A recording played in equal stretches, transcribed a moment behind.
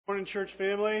Morning, church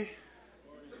family.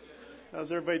 How's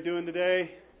everybody doing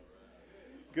today?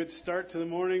 Good start to the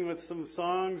morning with some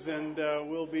songs, and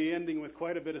we'll be ending with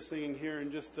quite a bit of singing here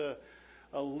in just a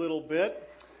little bit.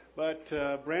 But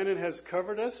Brandon has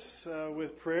covered us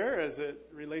with prayer as it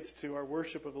relates to our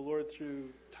worship of the Lord through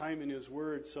time in His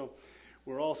Word. So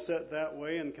we're all set that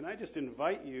way. And can I just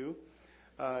invite you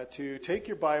to take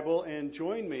your Bible and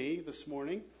join me this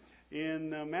morning in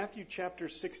Matthew chapter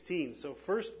 16. So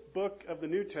first book of the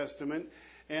New Testament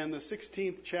and the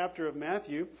 16th chapter of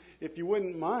Matthew. If you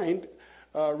wouldn't mind,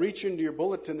 reach into your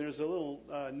bulletin. There's a little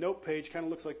note page, kind of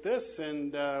looks like this,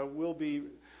 and we'll be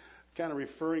kind of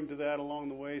referring to that along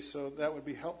the way. So that would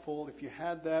be helpful if you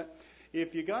had that.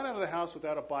 If you got out of the house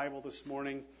without a Bible this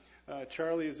morning,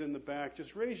 Charlie is in the back.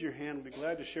 Just raise your hand. We'll be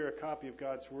glad to share a copy of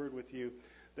God's Word with you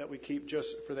that we keep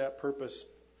just for that purpose.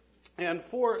 And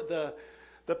for the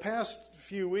past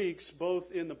few weeks,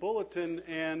 both in the bulletin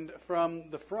and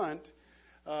from the front,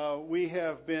 we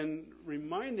have been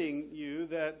reminding you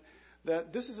that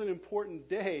this is an important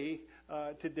day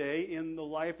today in the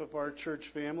life of our church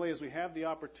family as we have the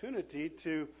opportunity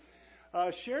to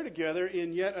share together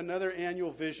in yet another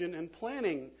annual vision and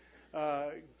planning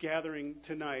gathering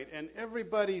tonight. And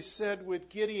everybody said with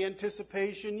giddy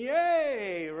anticipation,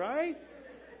 yay, right?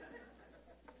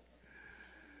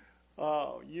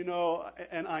 You know,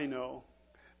 and I know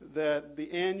that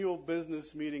the annual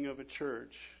business meeting of a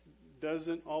church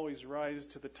doesn't always rise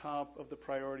to the top of the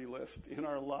priority list in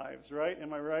our lives, right?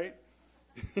 Am I right?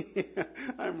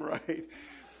 I'm right.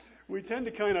 We tend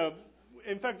to kind of,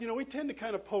 in fact, we tend to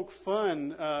kind of poke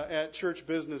fun at church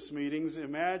business meetings,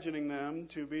 imagining them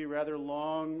to be rather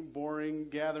long, boring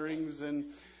gatherings.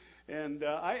 And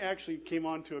I actually came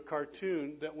onto a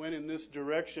cartoon that went in this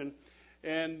direction.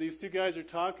 And these two guys are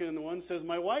talking, and the one says,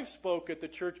 "My wife spoke at the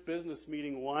church business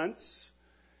meeting once."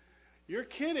 "You're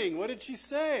kidding. What did she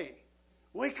say?"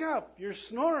 "Wake up. You're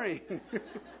snoring."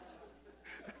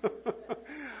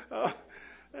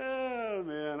 Oh,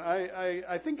 man.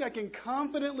 I think I can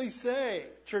confidently say,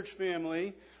 church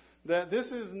family, that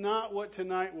this is not what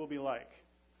tonight will be like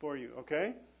for you,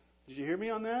 okay? Did you hear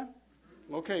me on that?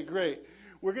 Okay, great.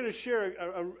 We're going to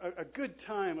share a good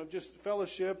time of just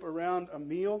fellowship around a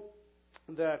meal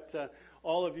that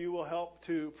all of you will help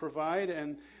to provide,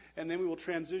 and then we will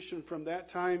transition from that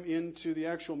time into the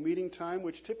actual meeting time,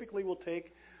 which typically will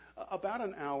take about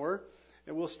an hour.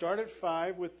 And we'll start at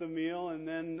 5 with the meal, and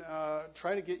then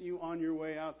try to get you on your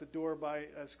way out the door by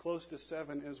as close to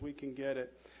 7 as we can get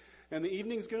it. And the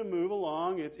evening's going to move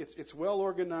along. It's well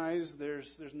organized.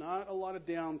 There's not a lot of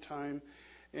downtime,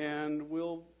 and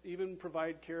we'll even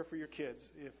provide care for your kids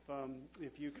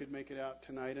if you could make it out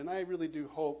tonight. And I really do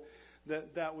hope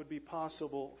that would be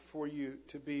possible for you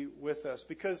to be with us.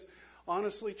 Because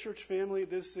honestly, church family,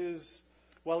 this is,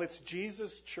 while it's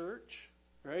Jesus' church,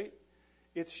 right?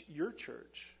 It's your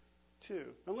church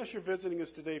too. Unless you're visiting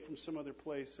us today from some other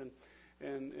place,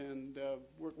 and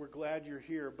we're glad you're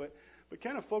here. But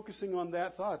kind of focusing on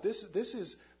that thought, this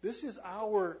is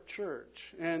our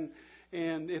church, and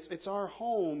it's our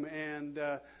home, and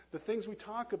the things we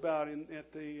talk about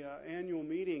at the annual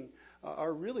meeting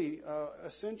are really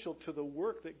essential to the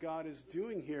work that God is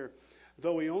doing here.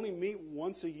 Though we only meet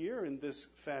once a year in this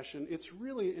fashion, it's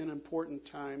really an important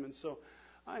time. And so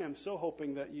I am so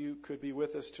hoping that you could be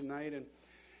with us tonight.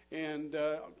 And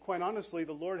quite honestly,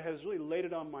 the Lord has really laid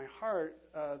it on my heart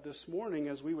this morning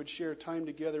as we would share time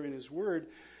together in His Word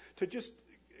to just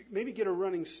maybe get a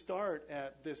running start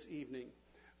at this evening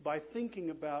by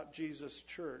thinking about Jesus'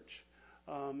 church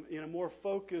in a more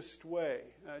focused way,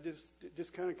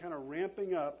 just kind of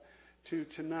ramping up to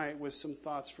tonight with some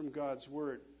thoughts from God's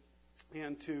Word.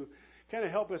 And to kind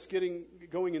of help us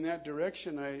going in that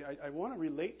direction, I want to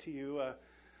relate to you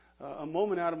a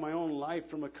moment out of my own life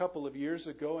from a couple of years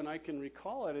ago, and I can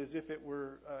recall it as if it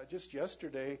were just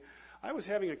yesterday. I was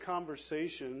having a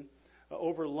conversation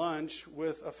over lunch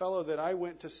with a fellow that I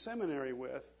went to seminary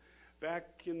with back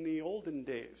in the olden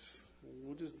days.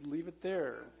 We'll just leave it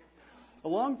there. A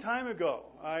long time ago,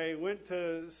 I went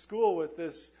to school with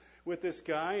this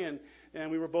guy,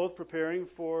 and we were both preparing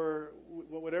for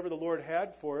whatever the Lord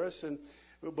had for us, and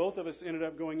both of us ended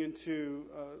up going into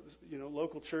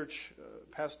local church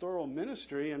pastoral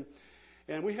ministry,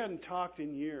 and we hadn't talked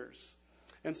in years.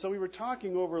 And so we were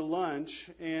talking over lunch,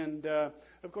 and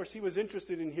of course he was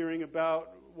interested in hearing about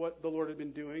what the Lord had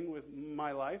been doing with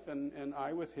my life and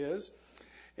I with his.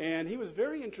 And he was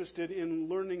very interested in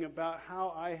learning about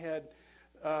how I had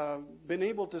been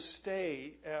able to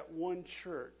stay at one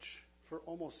church for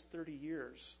almost 30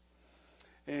 years.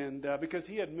 And because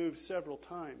he had moved several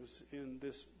times in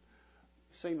this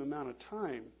same amount of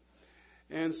time.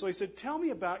 And so he said, tell me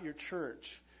about your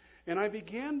church. And I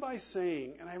began by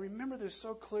saying, and I remember this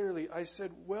so clearly, I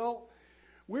said, well,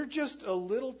 we're just a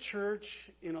little church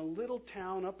in a little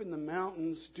town up in the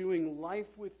mountains doing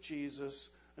life with Jesus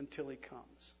until he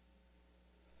comes.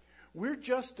 We're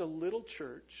just a little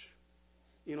church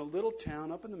in a little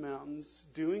town up in the mountains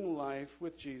doing life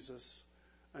with Jesus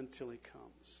until he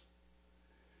comes.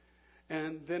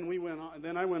 And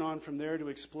then I went on from there to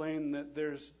explain that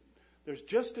there's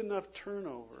just enough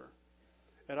turnover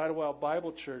at Idlewild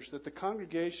Bible Church that the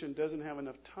congregation doesn't have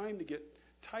enough time to get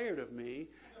tired of me,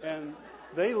 and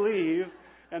they leave,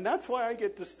 and that's why I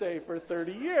get to stay for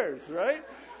 30 years, right?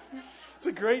 It's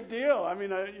a great deal. I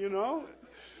mean,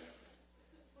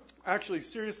 Actually,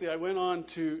 seriously, I went on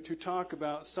to talk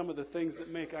about some of the things that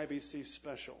make IBC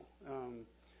special,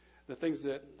 the things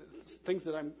that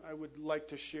I would like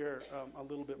to share a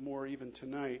little bit more even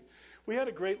tonight. We had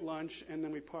a great lunch, and then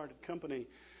we parted company.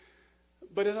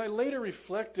 But as I later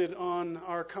reflected on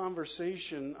our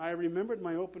conversation, I remembered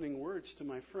my opening words to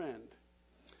my friend.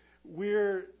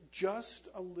 We're just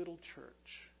a little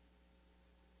church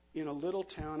in a little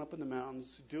town up in the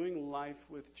mountains doing life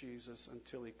with Jesus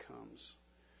until he comes.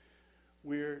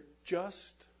 We're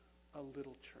just a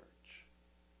little church.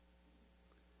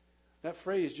 That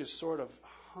phrase just sort of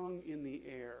hung in the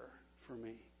air for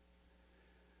me.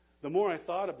 The more I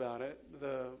thought about it,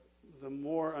 the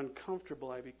more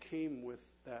uncomfortable I became with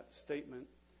that statement.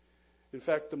 In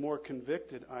fact, the more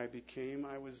convicted I became.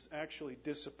 I was actually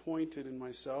disappointed in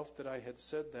myself that I had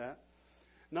said that.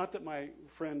 Not that my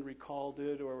friend recalled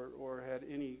it or had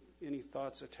any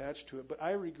thoughts attached to it, but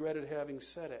I regretted having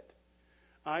said it.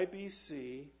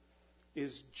 IBC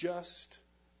is just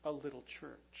a little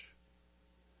church.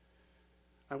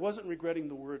 I wasn't regretting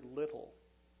the word little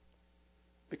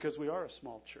because we are a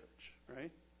small church, right?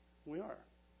 We are.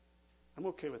 I'm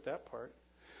okay with that part.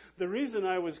 The reason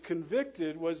I was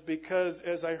convicted was because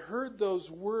as I heard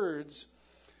those words,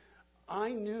 I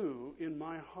knew in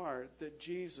my heart that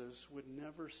Jesus would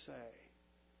never say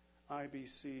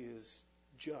IBC is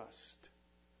just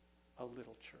a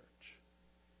little church.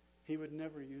 He would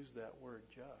never use that word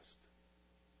just.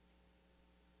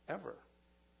 Ever.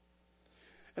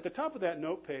 At the top of that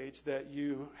note page that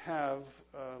you have,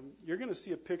 you're going to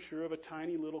see a picture of a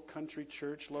tiny little country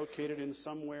church located in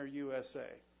somewhere USA.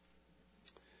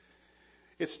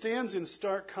 It stands in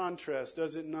stark contrast,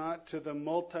 does it not, to the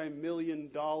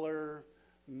multi-million-dollar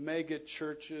mega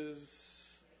churches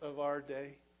of our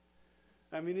day?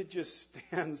 I mean, it just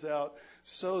stands out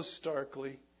so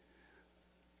starkly.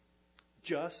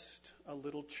 Just a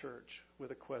little church with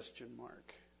a question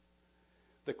mark.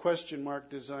 The question mark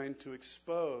designed to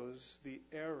expose the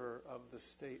error of the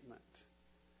statement.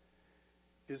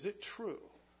 Is it true?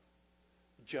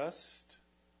 Just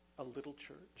a little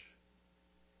church?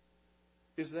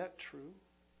 Is that true?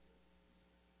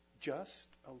 Just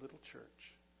a little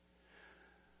church.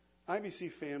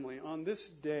 IBC family, on this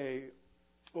day,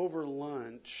 over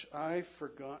lunch, I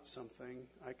forgot something.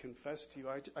 I confess to you,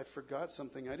 I forgot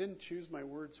something. I didn't choose my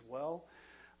words well.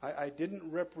 I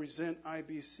didn't represent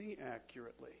IBC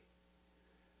accurately.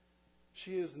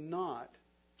 She is not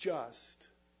just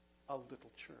a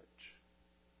little church.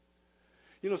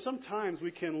 You know, sometimes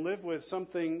we can live with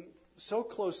something so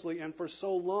closely and for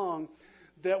so long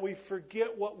that we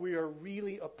forget what we are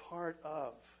really a part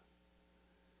of.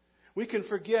 We can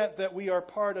forget that we are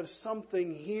part of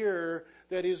something here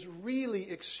that is really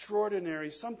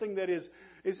extraordinary, something that is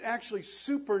actually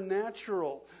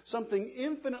supernatural, something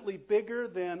infinitely bigger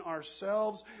than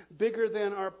ourselves, bigger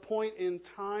than our point in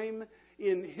time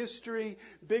in history,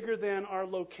 bigger than our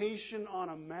location on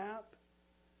a map.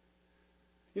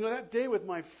 You know, that day with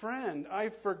my friend, I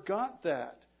forgot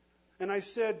that. And I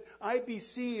said,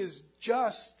 IBC is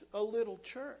just a little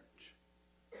church.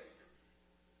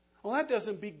 Well, that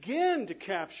doesn't begin to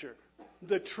capture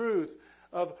the truth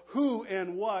of who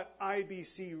and what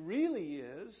IBC really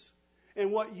is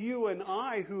and what you and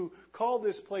I who call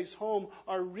this place home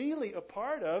are really a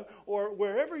part of, or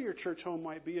wherever your church home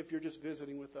might be if you're just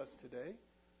visiting with us today.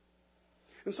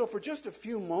 And so for just a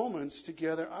few moments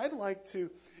together, I'd like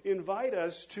to invite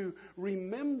us to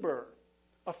remember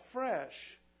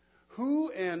afresh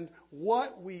who and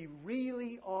what we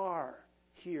really are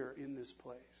here in this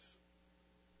place.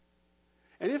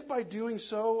 And if by doing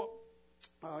so,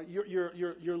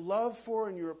 your love for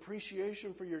and your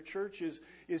appreciation for your church is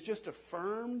just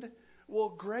affirmed, well,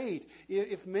 great.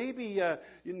 If maybe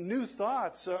new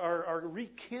thoughts are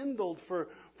rekindled for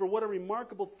what a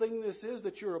remarkable thing this is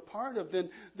that you're a part of,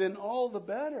 then all the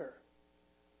better.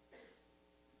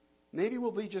 Maybe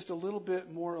we'll be just a little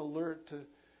bit more alert to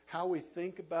how we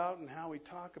think about and how we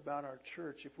talk about our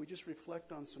church, if we just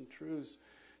reflect on some truths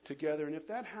together. And if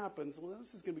that happens, well,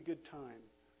 this is going to be good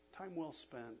time well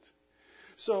spent.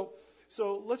 So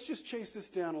let's just chase this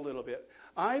down a little bit.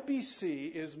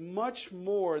 IBC is much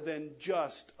more than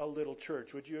just a little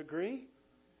church. Would you agree?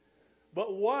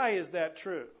 But why is that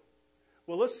true?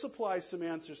 Well, let's supply some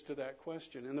answers to that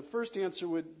question. And the first answer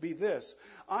would be this.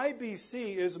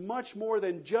 IBC is much more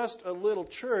than just a little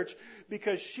church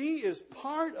because she is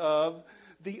part of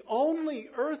the only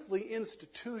earthly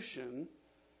institution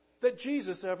that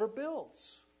Jesus ever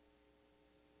builds.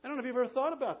 I don't know if you've ever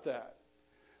thought about that.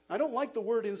 I don't like the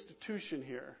word institution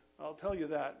here. I'll tell you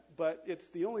that. But it's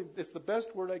the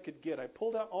best word I could get. I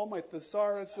pulled out all my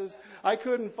thesauruses. I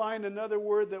couldn't find another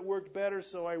word that worked better,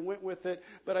 so I went with it.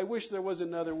 But I wish there was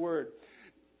another word.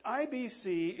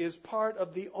 IBC is part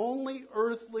of the only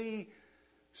earthly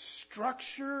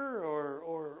structure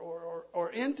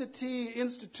or entity,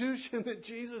 institution that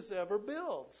Jesus ever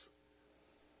builds.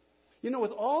 You know,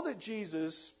 with all that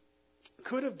Jesus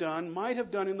could have done, might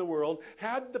have done in the world,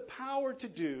 had the power to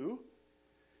do,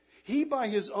 he, by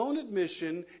his own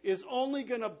admission, is only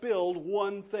going to build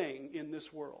one thing in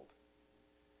this world.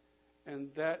 And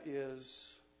that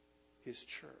is his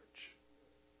church.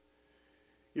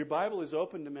 Your Bible is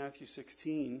open to Matthew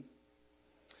 16.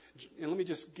 And let me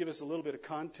just give us a little bit of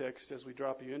context as we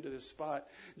drop you into this spot.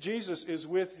 Jesus is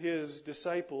with his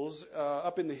disciples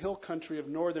up in the hill country of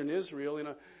northern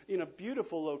Israel in a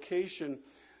beautiful location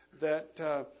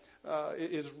that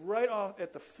is right off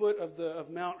at the foot of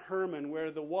Mount Hermon,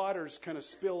 where the waters kind of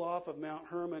spill off of Mount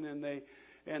Hermon,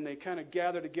 and they kind of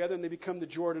gather together and they become the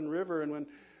Jordan River. And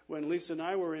when Lisa and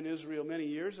I were in Israel many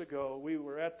years ago, we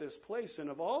were at this place, and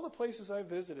of all the places I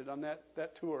visited on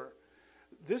that tour,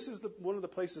 this is one of the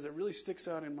places that really sticks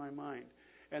out in my mind.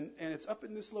 And it's up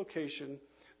in this location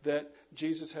that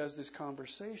Jesus has this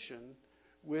conversation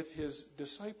with his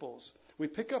disciples. We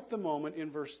pick up the moment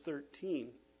in verse 13.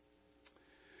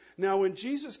 Now, when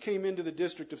Jesus came into the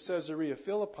district of Caesarea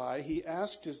Philippi, he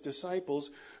asked his disciples,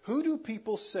 "Who do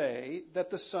people say that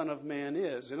the Son of Man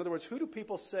is?" In other words, who do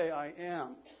people say I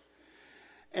am?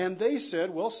 And they said,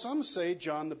 well, some say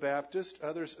John the Baptist,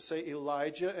 others say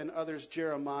Elijah, and others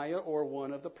Jeremiah or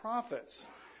one of the prophets.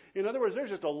 In other words,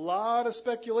 there's just a lot of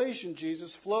speculation,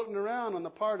 Jesus, floating around on the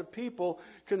part of people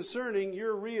concerning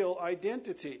your real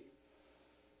identity.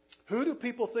 Who do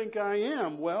people think I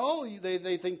am? Well,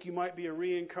 they think you might be a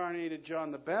reincarnated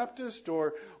John the Baptist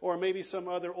or maybe some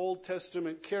other Old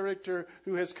Testament character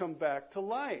who has come back to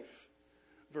life.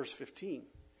 Verse 15.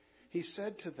 He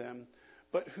said to them,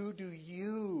 "But who do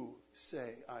you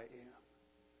say I am?"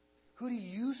 Who do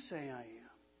you say I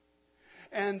am?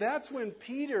 And that's when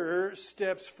Peter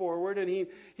steps forward and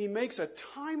he makes a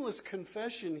timeless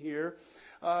confession here.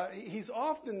 He's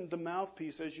often the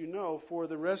mouthpiece, as you know, for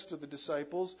the rest of the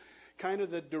disciples, kind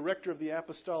of the director of the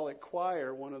apostolic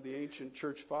choir, one of the ancient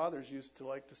church fathers used to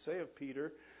like to say of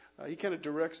Peter. He kind of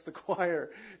directs the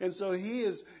choir. And so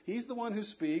he's the one who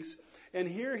speaks. And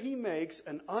here he makes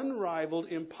an unrivaled,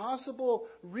 impossible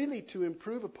really to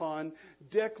improve upon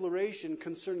declaration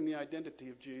concerning the identity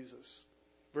of Jesus.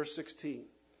 Verse 16.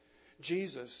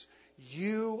 Jesus,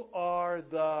 you are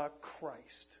the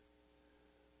Christ,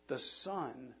 the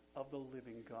Son of the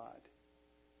living God.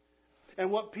 And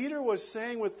what Peter was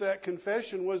saying with that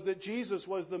confession was that Jesus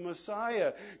was the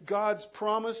Messiah, God's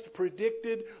promised,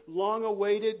 predicted,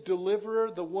 long-awaited deliverer,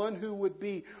 the one who would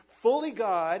be fully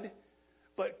God,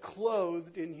 but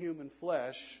clothed in human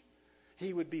flesh.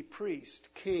 He would be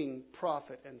priest, king,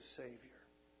 prophet, and Savior.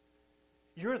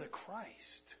 You're the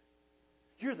Christ.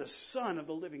 You're the Son of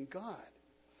the living God.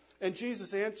 And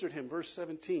Jesus answered him, verse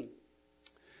 17,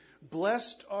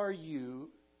 "Blessed are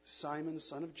you, Simon,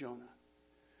 son of Jonah.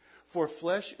 For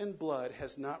flesh and blood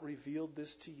has not revealed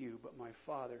this to you, but my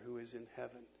Father who is in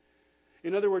heaven."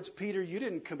 In other words, Peter, you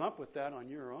didn't come up with that on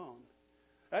your own.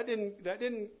 That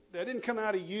didn't come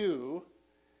out of you.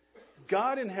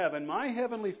 God in heaven, my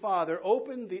heavenly Father,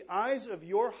 opened the eyes of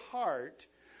your heart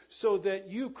so that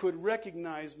you could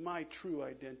recognize my true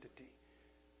identity.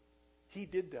 He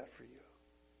did that for you.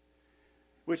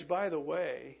 Which, by the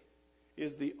way,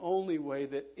 is the only way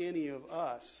that any of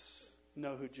us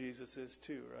know who Jesus is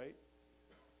too, right?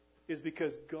 Is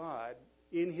because God,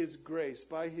 in his grace,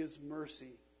 by his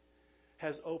mercy,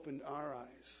 has opened our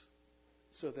eyes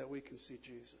so that we can see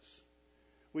Jesus.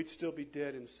 We'd still be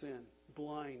dead in sin,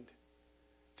 blind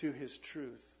to his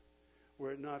truth,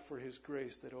 were it not for his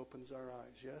grace that opens our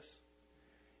eyes, yes?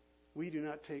 We do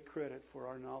not take credit for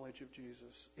our knowledge of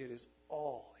Jesus. It is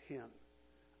all him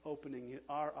opening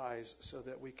our eyes so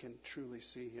that we can truly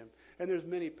see him. And there's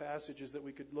many passages that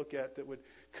we could look at that would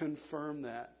confirm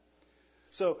that.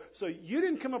 So you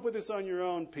didn't come up with this on your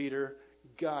own, Peter.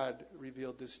 God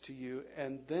revealed this to you.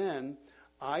 And then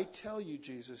I tell you,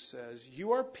 Jesus says,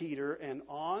 you are Peter, and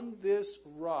on this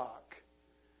rock,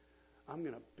 I'm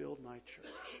going to build my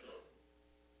church.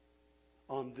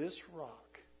 On this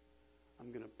rock,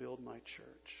 I'm going to build my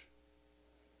church.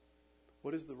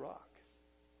 What is the rock?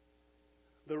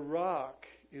 The rock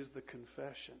is the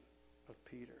confession of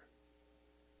Peter.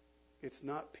 It's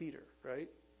not Peter, right?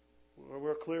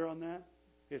 We're clear on that?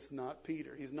 It's not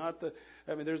Peter. He's not the.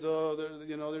 I mean, there's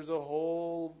a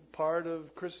whole part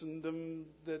of Christendom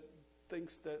that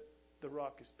thinks that the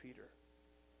rock is Peter.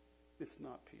 It's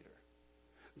not Peter.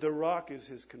 The rock is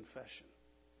his confession.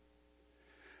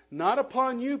 Not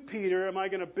upon you, Peter, am I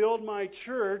going to build my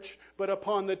church, but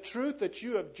upon the truth that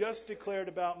you have just declared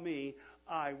about me,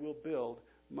 I will build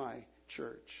my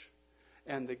church.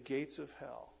 And the gates of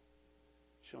hell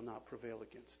shall not prevail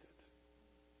against it.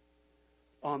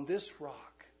 On this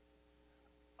rock,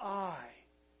 I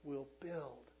will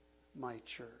build my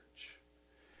church.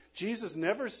 Jesus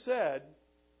never said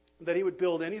that he would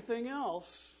build anything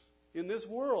else in this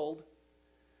world.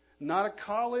 Not a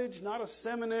college, not a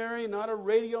seminary, not a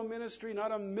radio ministry,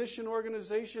 not a mission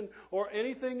organization, or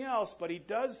anything else. But he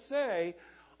does say,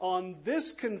 on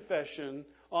this confession,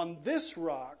 on this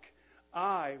rock,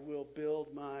 I will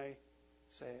build my,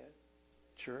 say it,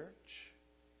 church.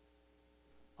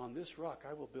 On this rock,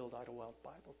 I will build Idlewild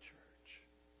Bible Church.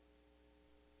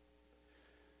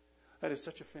 That is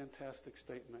such a fantastic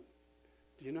statement.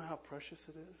 Do you know how precious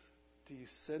it is? Do you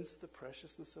sense the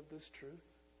preciousness of this truth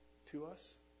to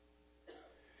us?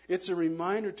 It's a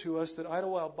reminder to us that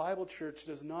Idlewild Bible Church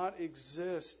does not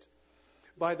exist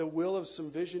by the will of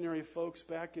some visionary folks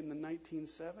back in the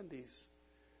 1970s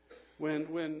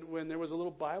when there was a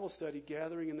little Bible study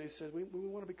gathering and they said, we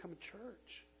want to become a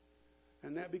church.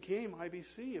 And that became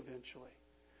IBC eventually.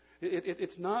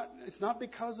 It's not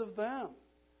because of them.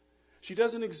 She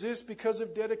doesn't exist because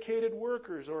of dedicated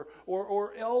workers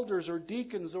or elders or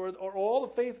deacons or all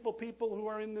the faithful people who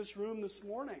are in this room this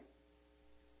morning.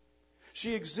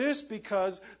 She exists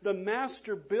because the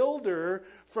master builder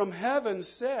from heaven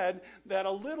said that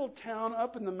a little town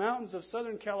up in the mountains of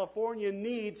Southern California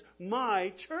needs my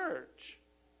church.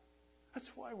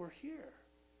 That's why we're here.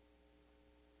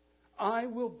 I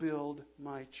will build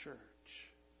my church,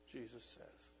 Jesus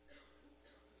says.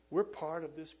 We're part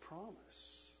of this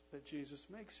promise that Jesus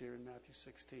makes here in Matthew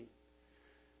 16.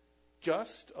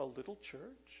 Just a little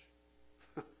church?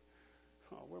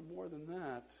 Oh, we're more than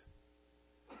that.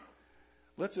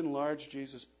 Let's enlarge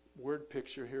Jesus' word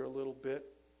picture here a little bit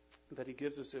that he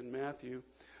gives us in Matthew.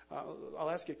 I'll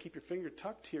ask you to keep your finger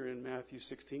tucked here in Matthew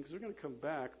 16 because we're going to come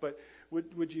back. But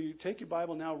would you take your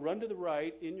Bible now, run to the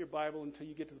right in your Bible until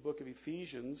you get to the book of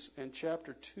Ephesians and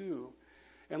chapter 2.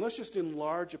 And let's just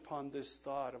enlarge upon this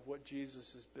thought of what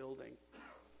Jesus is building.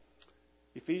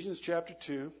 Ephesians chapter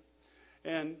 2.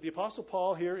 And the Apostle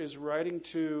Paul here is writing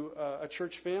to a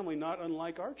church family not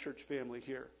unlike our church family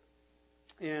here.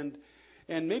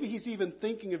 And maybe he's even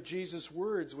thinking of Jesus'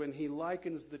 words when he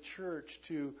likens the church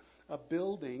to a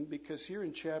building, because here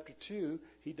in chapter 2,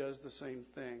 he does the same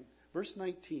thing. Verse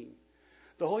 19.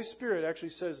 The Holy Spirit actually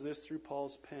says this through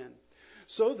Paul's pen.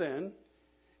 So then,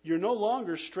 you're no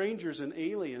longer strangers and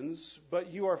aliens,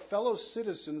 but you are fellow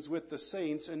citizens with the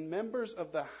saints and members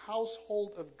of the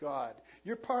household of God.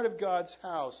 You're part of God's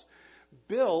house.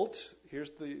 Built,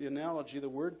 here's the analogy, the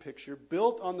word picture,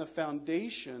 built on the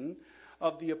foundation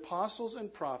of the apostles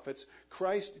and prophets,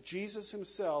 Christ Jesus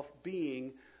himself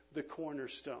being the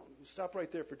cornerstone. Stop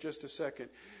right there for just a second.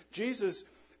 Jesus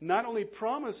not only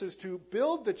promises to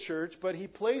build the church, but he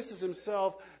places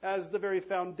himself as the very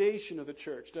foundation of the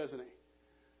church, doesn't he?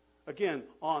 Again,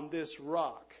 on this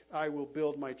rock I will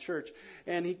build my church.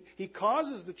 And he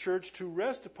causes the church to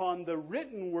rest upon the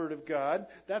written word of God.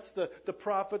 That's the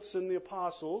prophets and the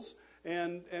apostles.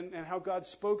 And how God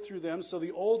spoke through them. So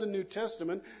the Old and New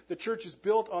Testament, the church is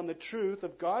built on the truth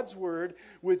of God's Word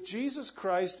with Jesus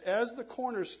Christ as the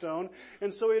cornerstone.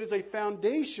 And so it is a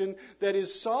foundation that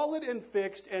is solid and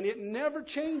fixed, and it never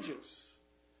changes.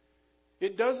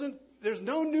 There's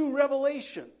no new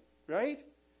revelation, right?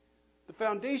 The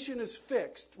foundation is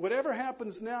fixed. Whatever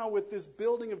happens now with this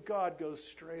building of God goes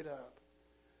straight up.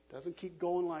 Doesn't keep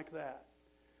going like that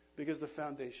because the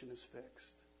foundation is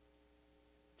fixed.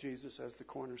 Jesus as the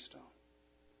cornerstone.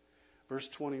 Verse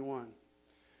 21.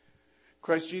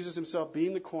 Christ Jesus himself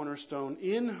being the cornerstone,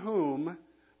 in whom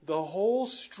the whole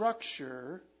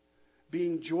structure,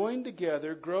 being joined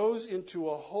together, grows into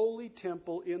a holy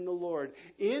temple in the Lord.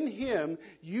 In him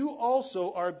you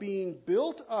also are being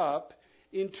built up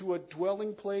into a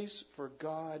dwelling place for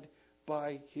God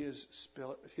by His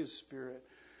Spirit.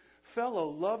 Fellow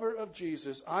lover of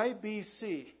Jesus,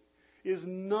 IBC is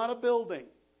not a building.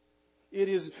 It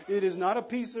is not a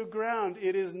piece of ground.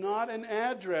 It is not an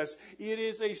address. It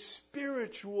is a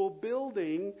spiritual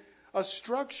building, a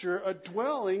structure, a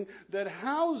dwelling that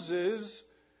houses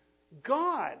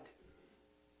God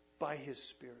by His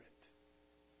Spirit.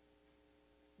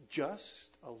 Just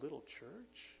a little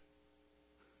church?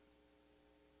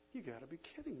 You got to be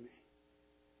kidding me.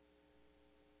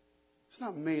 It's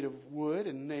not made of wood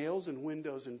and nails and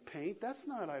windows and paint. That's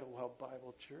not Idlewild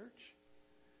Bible Church.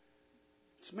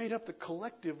 It's made up the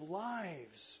collective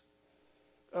lives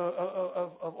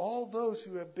of all those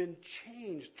who have been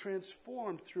changed,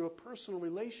 transformed through a personal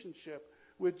relationship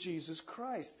with Jesus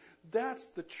Christ. That's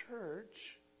the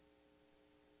church.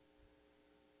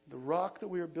 The rock that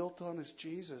we are built on is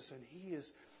Jesus, and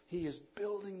He is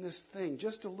building this thing.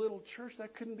 Just a little church,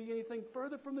 that couldn't be anything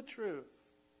further from the truth.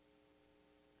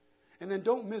 And then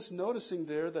don't miss noticing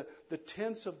there the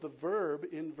tense of the verb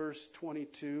in verse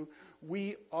 22.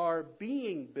 We are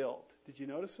being built. Did you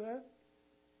notice that?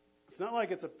 It's not like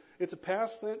it's a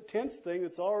past tense thing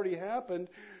that's already happened.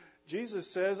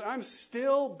 Jesus says, I'm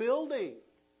still building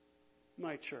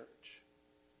my church.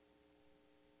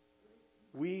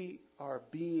 We are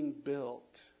being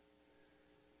built.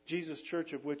 Jesus'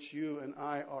 church, of which you and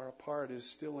I are a part, is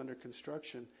still under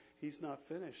construction. He's not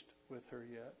finished with her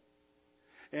yet.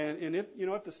 And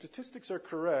if the statistics are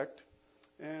correct,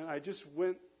 and I just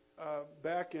went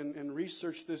back and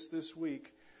researched this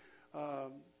week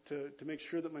to make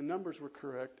sure that my numbers were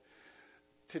correct.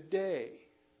 Today,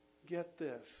 get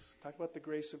this, talk about the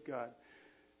grace of God.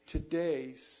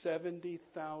 Today,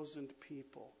 70,000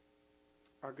 people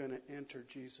are going to enter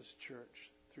Jesus'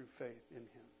 church through faith in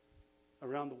Him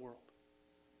around the world.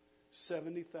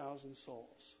 70,000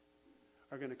 souls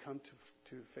are going to come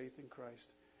to faith in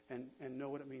Christ and know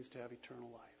what it means to have eternal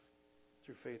life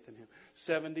through faith in Him.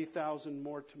 70,000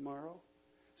 more tomorrow.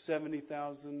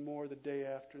 70,000 more the day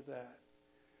after that.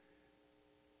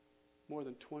 More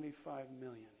than 25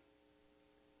 million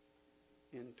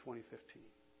in 2015.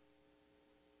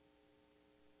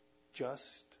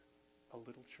 Just a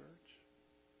little church.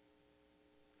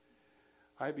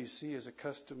 IBC is a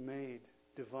custom-made,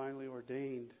 divinely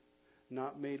ordained,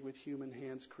 not made with human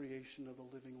hands creation of the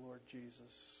living Lord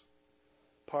Jesus.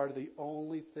 Part of the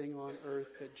only thing on earth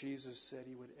that Jesus said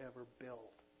He would ever build.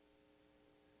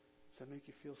 Does that make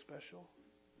you feel special?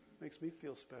 It makes me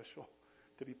feel special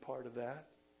to be part of that.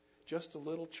 Just a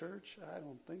little church? I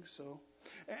don't think so.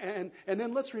 And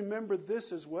then let's remember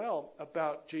this as well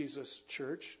about Jesus'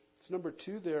 church. It's number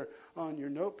 2 there on your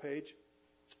note page.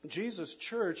 Jesus'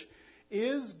 church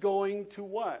is going to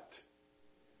what?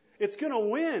 It's going to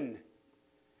win.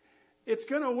 It's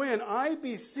going to win.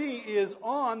 IBC is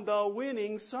on the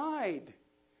winning side.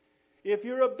 If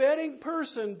you're a betting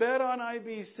person, bet on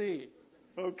IBC.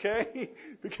 Okay?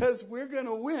 Because we're going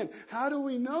to win. How do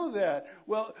we know that?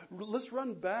 Well, let's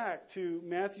run back to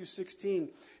Matthew 16.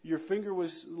 Your finger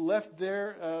was left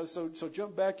there, so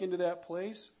jump back into that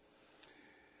place.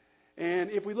 And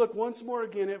if we look once more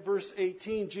again at verse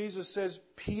 18, Jesus says,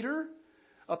 Peter,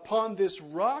 upon this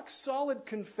rock-solid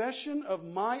confession of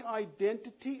my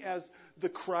identity as the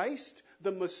Christ,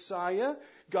 the Messiah,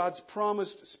 God's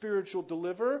promised spiritual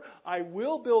deliverer, I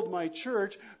will build my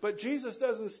church. But Jesus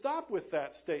doesn't stop with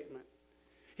that statement.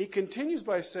 He continues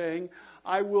by saying,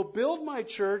 I will build my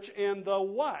church, and the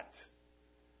what?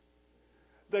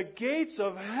 The gates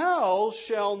of hell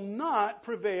shall not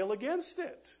prevail against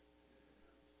it.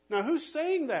 Now, who's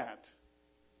saying that?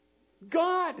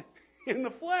 God in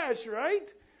the flesh, right?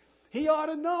 He ought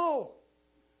to know.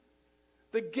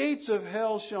 The gates of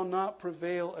hell shall not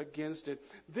prevail against it.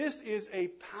 This is a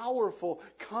powerful,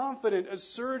 confident,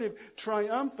 assertive,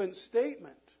 triumphant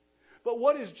statement. But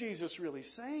what is Jesus really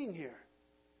saying here?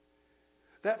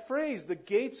 That phrase, the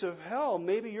gates of hell,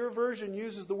 maybe your version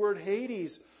uses the word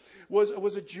Hades,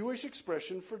 was a Jewish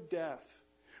expression for death.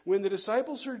 When the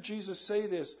disciples heard Jesus say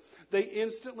this, they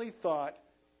instantly thought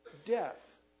death.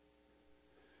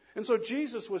 And so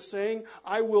Jesus was saying,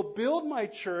 I will build my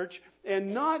church,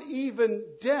 and not even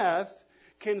death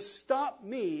can stop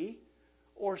me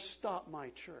or stop my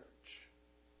church.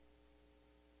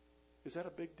 Is that a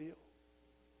big deal?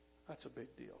 That's a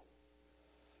big deal.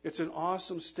 It's an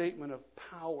awesome statement of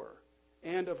power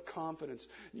and of confidence.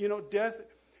 You know,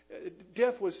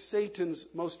 death was Satan's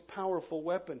most powerful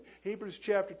weapon. Hebrews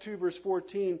chapter 2, verse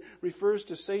 14 refers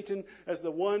to Satan as the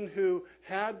one who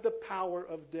had the power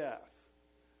of death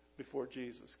before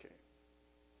Jesus came.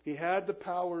 He had the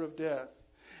power of death.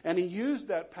 And he used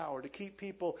that power to keep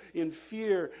people in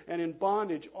fear and in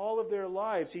bondage all of their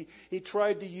lives. He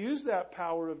tried to use that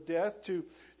power of death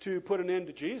to put an end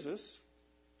to Jesus,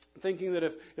 thinking that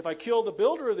if I kill the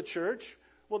builder of the church,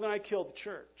 well, then I kill the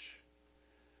church.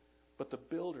 But the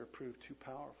builder proved too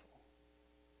powerful.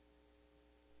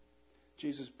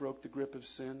 Jesus broke the grip of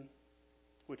sin,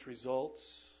 which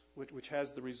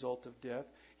has the result of death.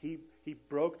 He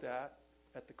broke that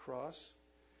at the cross.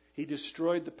 He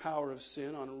destroyed the power of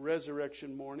sin on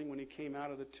resurrection morning when he came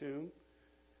out of the tomb.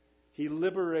 He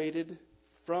liberated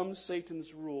from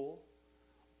Satan's rule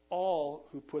all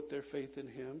who put their faith in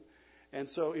him. And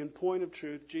so, in point of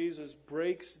truth, Jesus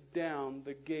breaks down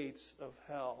the gates of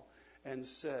hell and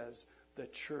says the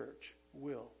church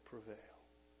will prevail.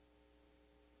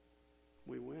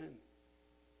 We win.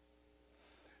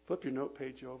 Flip your note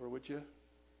page over, would you?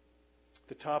 At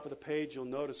the top of the page, you'll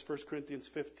notice 1 Corinthians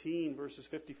 15, verses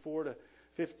 54 to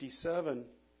 57.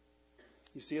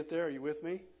 You see it there? Are you with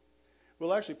me?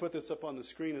 We'll actually put this up on the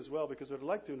screen as well, because what I'd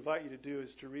like to invite you to do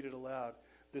is to read it aloud,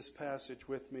 this passage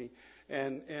with me,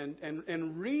 and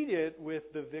read it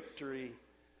with the victory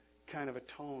kind of a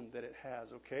tone that it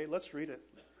has, okay? Let's read it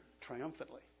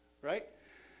triumphantly, right?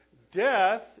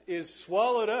 Death is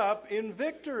swallowed up in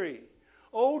victory.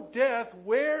 O death,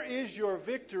 where is your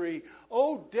victory?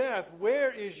 O death,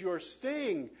 where is your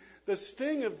sting? The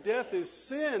sting of death is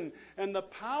sin, and the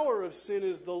power of sin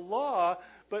is the law.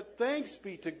 But thanks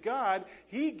be to God,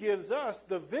 He gives us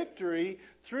the victory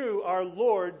through our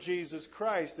Lord Jesus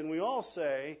Christ. And we all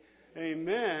say,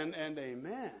 amen and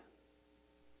amen.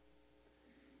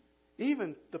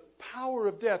 Even the power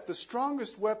of death, the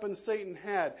strongest weapon Satan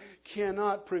had,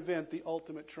 cannot prevent the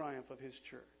ultimate triumph of his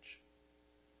church.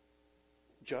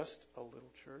 Just a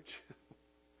little church?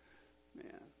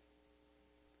 Man.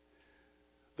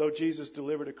 Though Jesus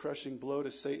delivered a crushing blow to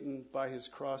Satan by his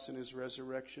cross and his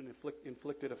resurrection,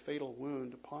 inflicted a fatal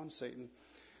wound upon Satan,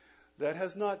 that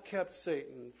has not kept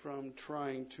Satan from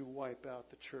trying to wipe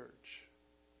out the church.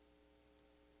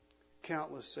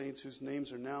 Countless saints whose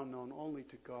names are now known only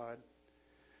to God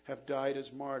have died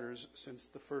as martyrs since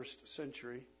the first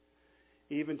century.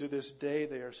 Even to this day,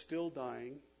 they are still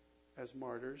dying as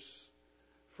martyrs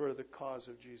for the cause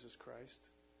of Jesus Christ.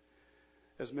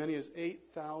 As many as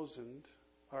 8,000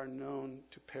 are known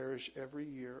to perish every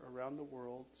year around the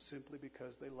world simply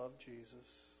because they love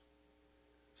Jesus.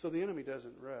 So the enemy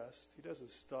doesn't rest. He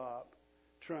doesn't stop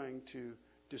trying to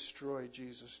destroy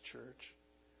Jesus' church.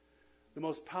 The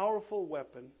most powerful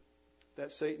weapon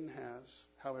that Satan has,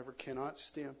 however, cannot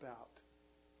stamp out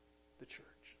the church,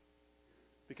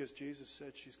 because Jesus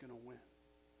said she's going to win.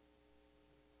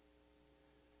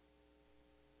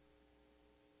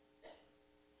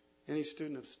 Any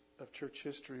student of church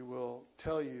history will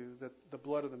tell you that the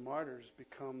blood of the martyrs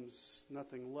becomes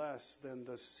nothing less than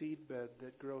the seedbed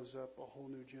that grows up a whole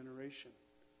new generation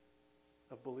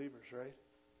of believers, right?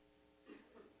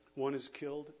 One is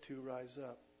killed, two rise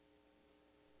up.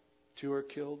 Two are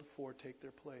killed, four take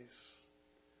their place.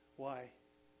 Why?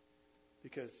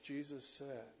 Because Jesus said,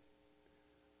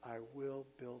 I will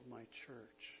build my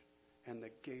church, and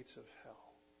the gates of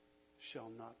hell shall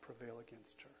not prevail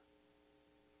against her.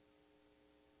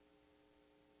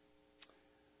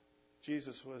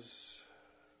 Jesus was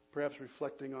perhaps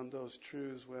reflecting on those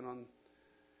truths when on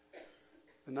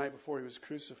the night before he was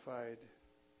crucified,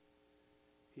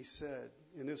 he said,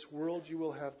 in this world you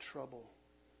will have trouble,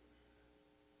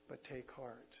 but take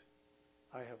heart.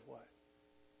 I have what?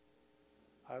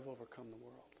 I've overcome the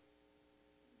world.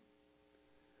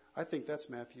 I think that's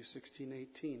Matthew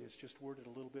 16:18. It's just worded a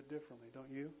little bit differently,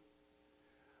 don't you?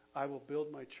 I will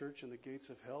build my church and the gates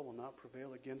of hell will not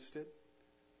prevail against it.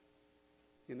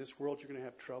 In this world you're going to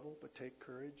have trouble, but take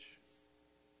courage.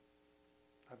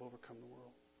 I've overcome the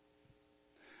world.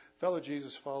 Fellow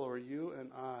Jesus follower, you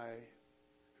and I,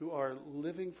 who are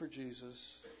living for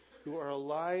Jesus, who are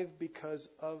alive because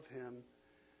of Him,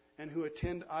 and who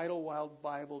attend Idlewild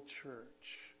Bible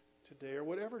Church today, or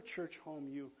whatever church home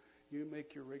you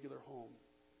make your regular home,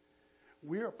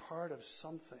 we are part of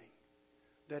something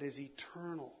that is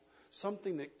eternal,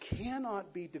 something that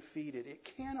cannot be defeated. It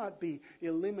cannot be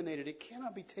eliminated. It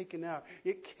cannot be taken out.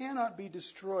 It cannot be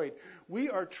destroyed. We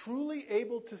are truly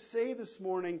able to say this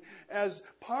morning, as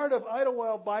part of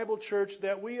Idlewild Bible Church,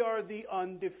 that we are the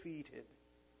undefeated.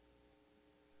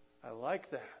 I like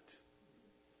that.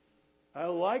 I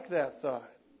like that thought.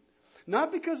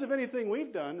 Not because of anything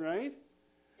we've done, right?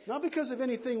 Not because of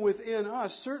anything within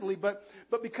us, certainly, but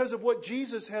because of what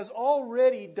Jesus has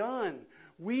already done.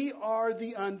 We are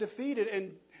the undefeated.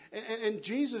 And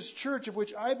Jesus' church, of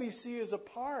which IBC is a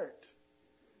part,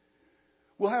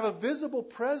 will have a visible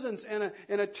presence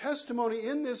and a testimony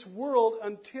in this world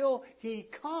until He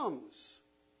comes.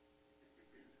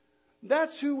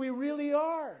 That's who we really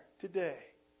are today.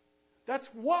 That's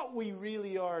what we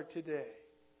really are today.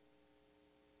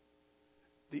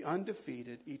 The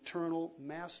undefeated, eternal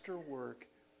masterwork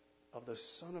of the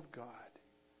Son of God.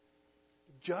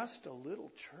 Just a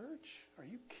little church? Are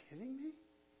you kidding me?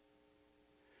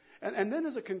 And then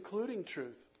as a concluding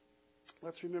truth,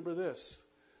 let's remember this.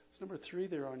 It's number 3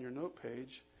 there on your note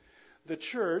page. The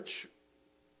church,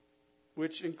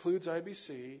 which includes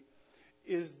IBC,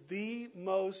 is the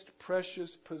most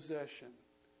precious possession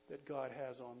that God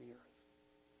has on the earth.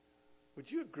 Would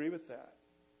you agree with that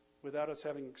without us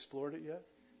having explored it yet?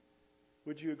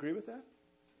 Would you agree with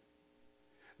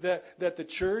that? That the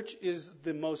church is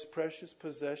the most precious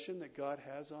possession that God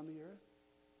has on the earth?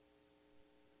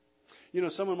 You know,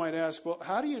 someone might ask, well,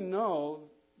 how do you know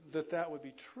that would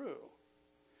be true?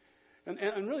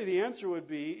 And really the answer would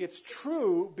be, it's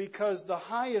true because the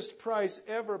highest price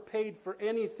ever paid for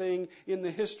anything in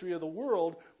the history of the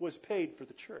world was paid for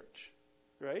the church.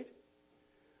 Right?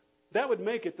 That would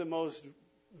make it the most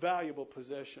valuable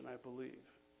possession, I believe,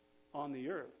 on the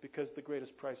earth, because the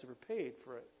greatest price ever paid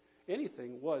for it.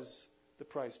 Anything was the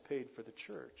price paid for the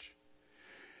church.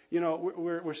 You know,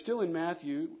 we're still in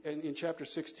Matthew and in chapter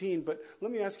 16, but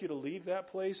let me ask you to leave that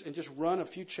place and just run a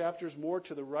few chapters more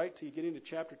to the right till you get into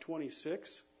chapter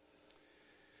 26.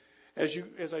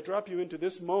 As I drop you into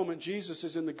this moment, Jesus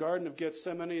is in the Garden of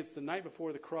Gethsemane. It's the night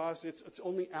before the cross. It's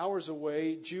only hours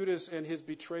away. Judas and his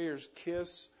betrayer's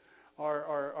kiss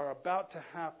are about to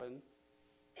happen.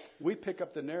 We pick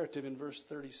up the narrative in verse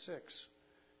 36,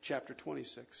 chapter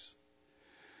 26.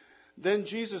 Then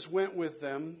Jesus went with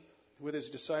them, with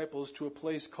his disciples, to a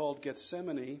place called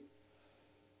Gethsemane,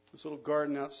 this little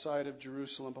garden outside of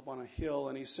Jerusalem up on a hill,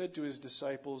 and he said to his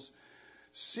disciples,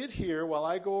 "Sit here while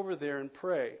I go over there and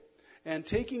pray." And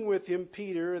taking with him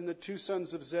Peter and the 2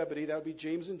 sons of Zebedee, that would be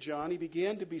James and John, he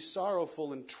began to be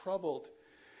sorrowful and troubled.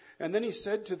 And then he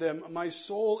said to them, "My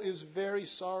soul is very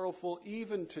sorrowful,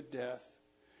 even to death.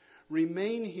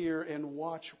 Remain here and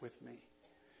watch with me."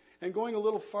 And going a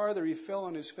little farther, he fell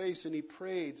on his face and he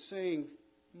prayed, saying,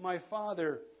 "My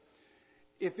Father,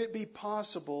 if it be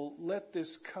possible, let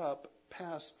this cup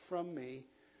pass from me.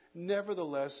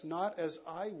 Nevertheless, not as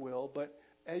I will, but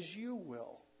as you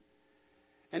will."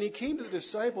 And he came to the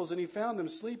disciples and he found them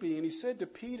sleeping. And he said to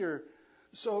Peter,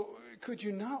 "So could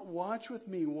you not watch with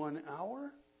me 1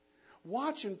 hour?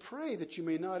 Watch and pray that you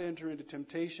may not enter into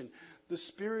temptation. The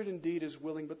spirit indeed is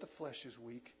willing, but the flesh is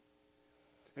weak."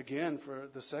 Again, for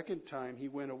the second time, he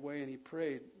went away and he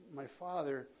prayed, "My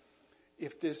Father,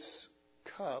 if this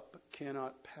cup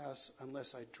cannot pass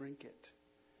unless I drink it,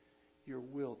 your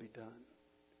will be done."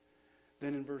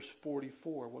 Then in verse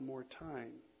 44, one more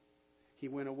time, he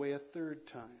went away a third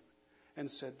time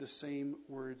and said the same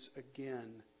words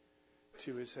again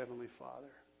to his heavenly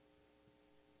Father.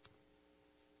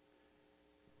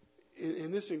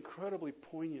 In this incredibly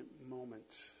poignant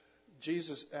moment,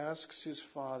 Jesus asks his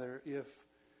Father if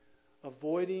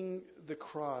avoiding the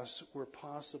cross were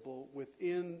possible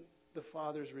within the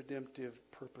Father's redemptive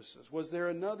purposes. Was there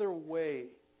another way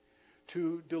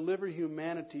to deliver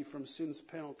humanity from sin's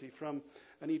penalty, from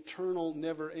an eternal,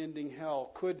 never-ending hell?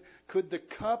 Could the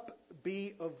cup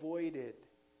be avoided?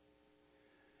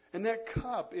 And that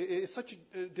cup is such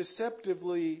a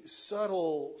deceptively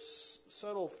subtle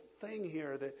thing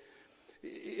here that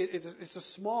it's a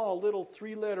small little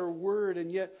 3-letter word,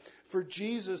 and yet for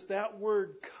Jesus that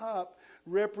word cup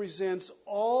represents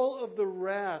all of the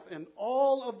wrath and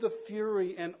all of the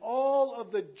fury and all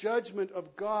of the judgment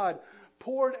of God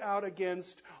poured out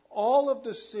against all of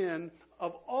the sin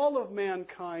of all of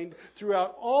mankind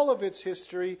throughout all of its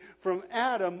history, from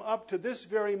Adam up to this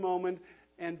very moment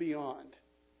and beyond.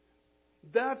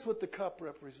 That's what the cup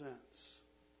represents.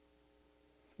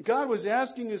 God was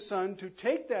asking his Son to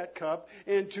take that cup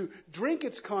and to drink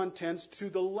its contents to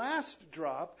the last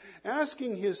drop,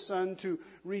 asking his Son to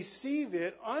receive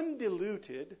it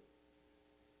undiluted,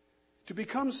 to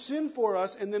become sin for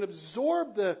us, and then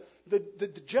absorb the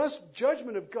just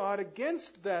judgment of God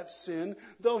against that sin,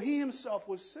 though he himself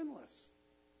was sinless.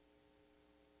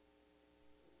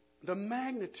 The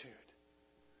magnitude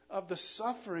of the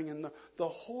suffering and the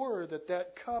horror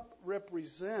that cup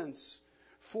represents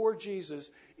for Jesus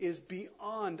is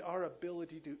beyond our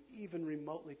ability to even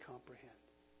remotely comprehend.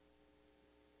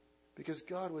 Because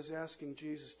God was asking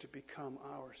Jesus to become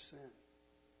our sin.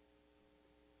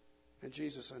 And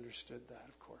Jesus understood that,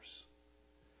 of course.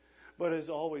 But as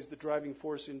always, the driving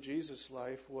force in Jesus'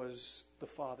 life was the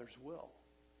Father's will.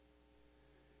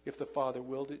 If the Father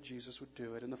willed it, Jesus would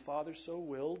do it. And the Father so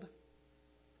willed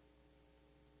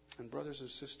And brothers and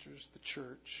sisters, the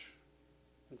church,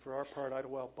 and for our part,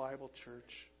 Idlewild Bible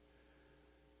Church,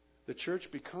 the church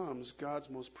becomes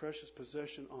God's most precious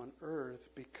possession on earth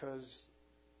because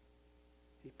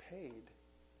He paid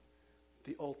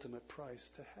the ultimate price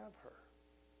to have her.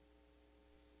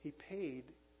 He paid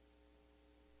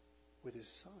with His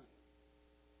Son.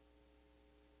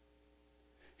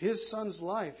 His Son's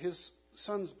life, His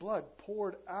Son's blood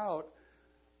poured out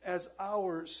as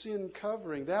our sin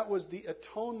covering. That was the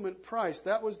atonement price.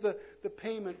 That was the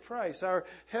payment price. Our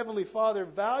Heavenly Father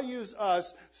values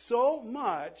us so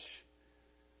much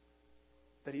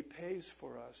that He pays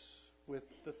for us with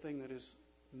the thing that is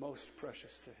most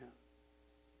precious to Him.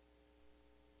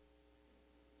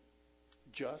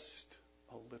 Just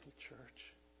a little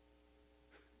church.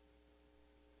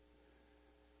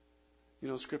 You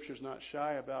know, Scripture's not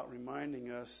shy about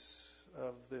reminding us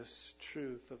of this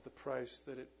truth, of the price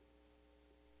that it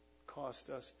cost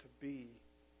us to be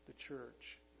the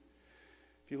church.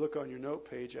 If you look on your note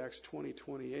page, Acts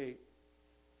 20:28,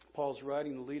 Paul's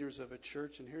writing the leaders of a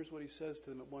church, and here's what he says to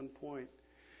them at one point.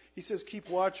 He says, "Keep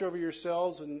watch over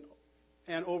yourselves and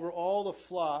over all the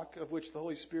flock of which the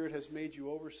Holy Spirit has made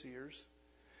you overseers.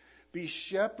 Be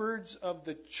shepherds of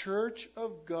the church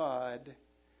of God,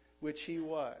 which He"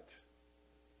 what?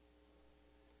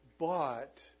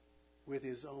 Bought with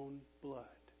His own blood.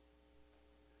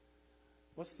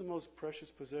 What's the most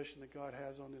precious possession that God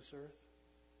has on this earth?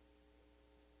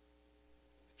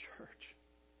 The church.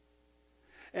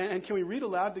 And can we read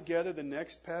aloud together the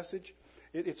next passage?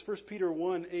 It's 1 Peter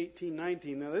 1, 18,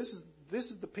 19. Now this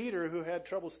is the Peter who had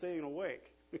trouble staying awake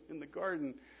in the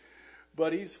garden.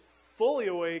 But he's fully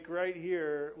awake right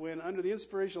here when, under the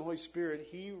inspiration of the Holy Spirit,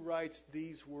 he writes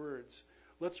these words.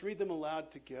 Let's read them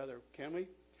aloud together, can we?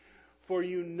 For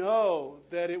you know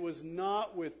that it was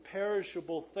not with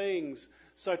perishable things,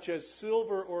 such as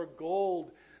silver or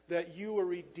gold, that you were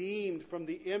redeemed from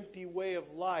the empty way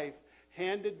of life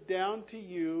handed down to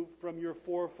you from your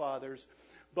forefathers,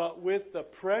 but with the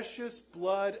precious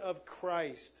blood of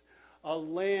Christ, a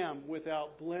lamb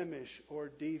without blemish or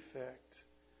defect.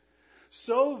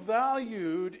 So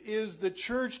valued is the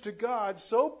church to God,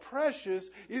 so precious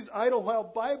is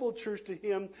Idlewild Bible Church to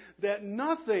Him, that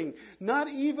nothing, not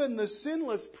even the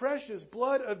sinless, precious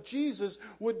blood of Jesus,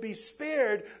 would be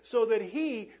spared so that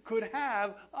He could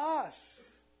have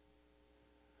us.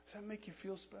 Does that make you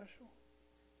feel special?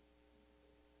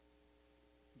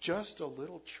 Just a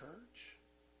little church?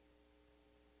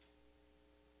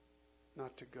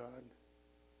 Not to God.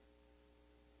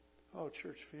 Oh,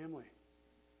 church family.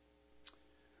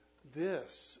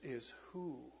 This is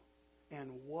who and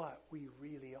what we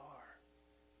really are.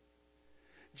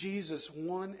 Jesus'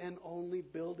 one and only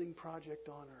building project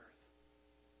on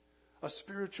earth. A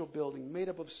spiritual building made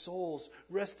up of souls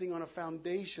resting on a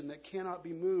foundation that cannot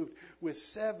be moved, with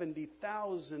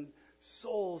 70,000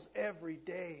 souls every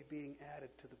day being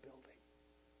added to the building.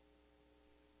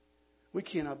 We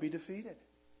cannot be defeated.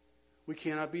 We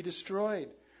cannot be destroyed.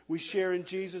 We share in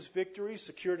Jesus' victory,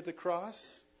 secured at the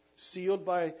cross, sealed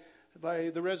by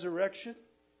the resurrection.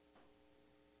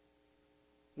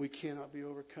 We cannot be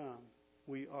overcome.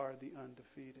 We are the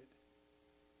undefeated.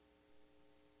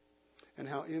 And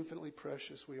how infinitely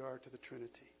precious we are to the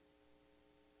Trinity.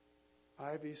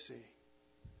 IBC,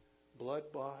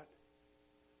 blood bought,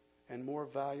 and more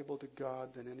valuable to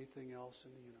God than anything else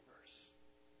in the universe.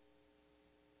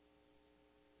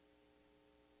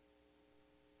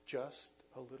 Just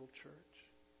a little church.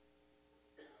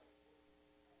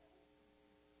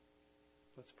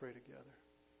 Let's pray together.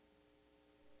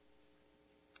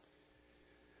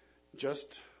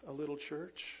 Just a little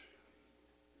church.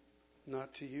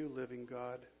 Not to you, living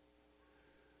God.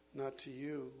 Not to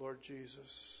you, Lord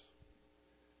Jesus.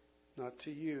 Not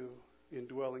to you,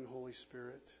 indwelling Holy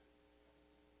Spirit.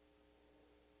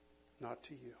 Not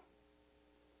to you.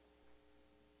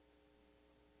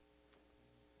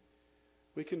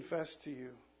 We confess to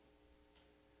you,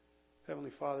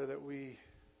 Heavenly Father, that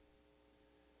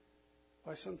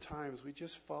sometimes we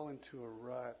just fall into a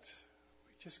rut.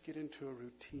 We just get into a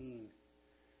routine.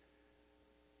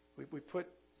 We put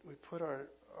our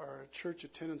church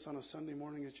attendance on a Sunday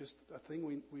morning as just a thing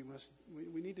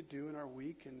we need to do in our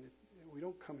week, and we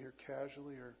don't come here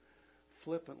casually or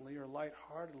flippantly or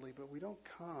lightheartedly, but we don't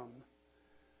come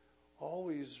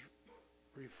always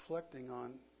reflecting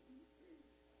on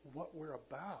what we're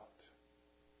about,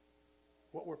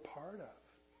 what we're part of.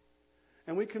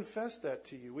 And we confess that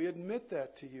to you. We admit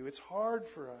that to you. It's hard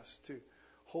for us to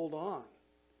hold on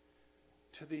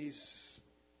to these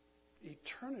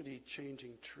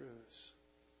eternity-changing truths.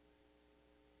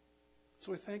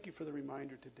 So we thank you for the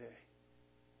reminder today.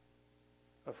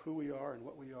 of who we are and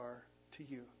what we are to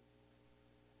you.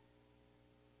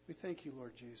 We thank you,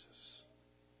 Lord Jesus,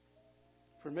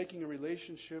 for making a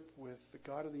relationship with the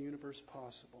God of the universe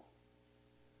possible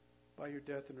by your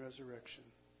death and resurrection.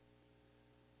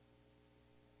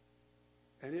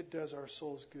 And it does our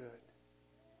souls good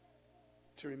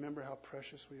to remember how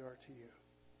precious we are to you.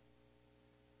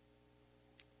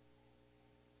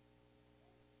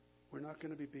 We're not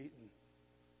going to be beaten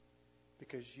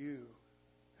because you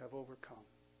have overcome.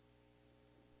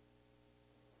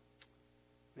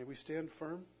 May we stand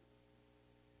firm,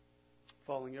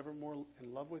 falling ever more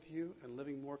in love with you and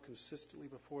living more consistently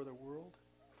before the world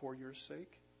for your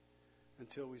sake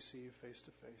until we see you face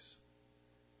to face.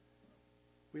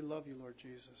 We love you, Lord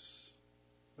Jesus,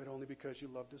 but only because you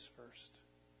loved us first.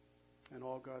 And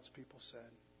all God's people said,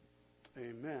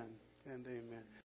 amen and amen.